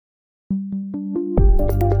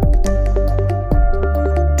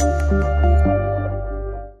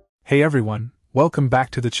Hey everyone, welcome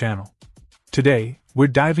back to the channel. Today, we're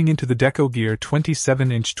diving into the Deco Gear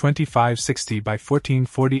 27-inch 2560 by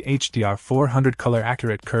 1440 HDR 400 color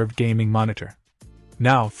accurate curved gaming monitor.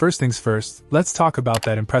 Now, first things first, let's talk about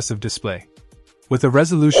that impressive display. With a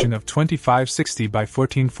resolution of 2560 by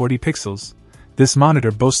 1440 pixels, this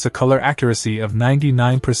monitor boasts a color accuracy of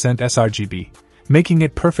 99% sRGB, making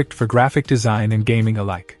it perfect for graphic design and gaming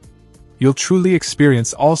alike. You'll truly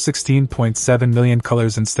experience all 16.7 million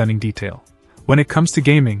colors in stunning detail. When it comes to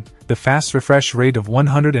gaming, the fast refresh rate of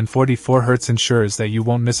 144 Hz ensures that you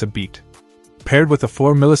won't miss a beat. Paired with a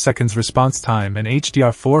 4 milliseconds response time and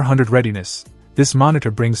HDR 400 readiness, this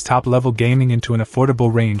monitor brings top-level gaming into an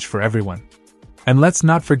affordable range for everyone. And let's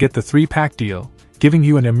not forget the 3-pack deal, giving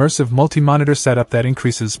you an immersive multi-monitor setup that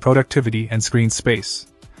increases productivity and screen space.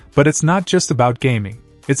 But it's not just about gaming.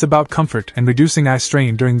 It's about comfort and reducing eye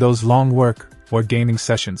strain during those long work or gaming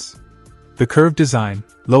sessions. The curved design,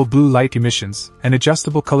 low blue light emissions, and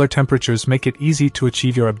adjustable color temperatures make it easy to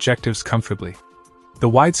achieve your objectives comfortably. The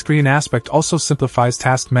widescreen aspect also simplifies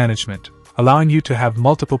task management, allowing you to have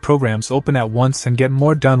multiple programs open at once and get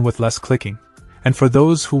more done with less clicking. And for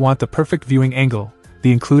those who want the perfect viewing angle,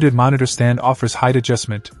 the included monitor stand offers height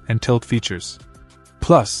adjustment and tilt features.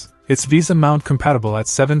 Plus, it's VESA mount compatible at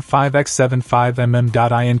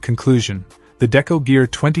 75x75mm. In conclusion, the Deco Gear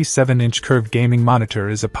 27-inch curved gaming monitor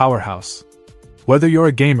is a powerhouse. Whether you're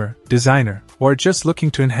a gamer, designer, or just looking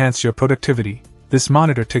to enhance your productivity, this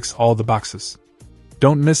monitor ticks all the boxes.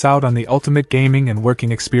 Don't miss out on the ultimate gaming and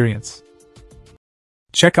working experience.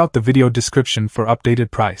 Check out the video description for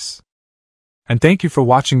updated price. And thank you for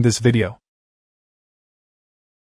watching this video.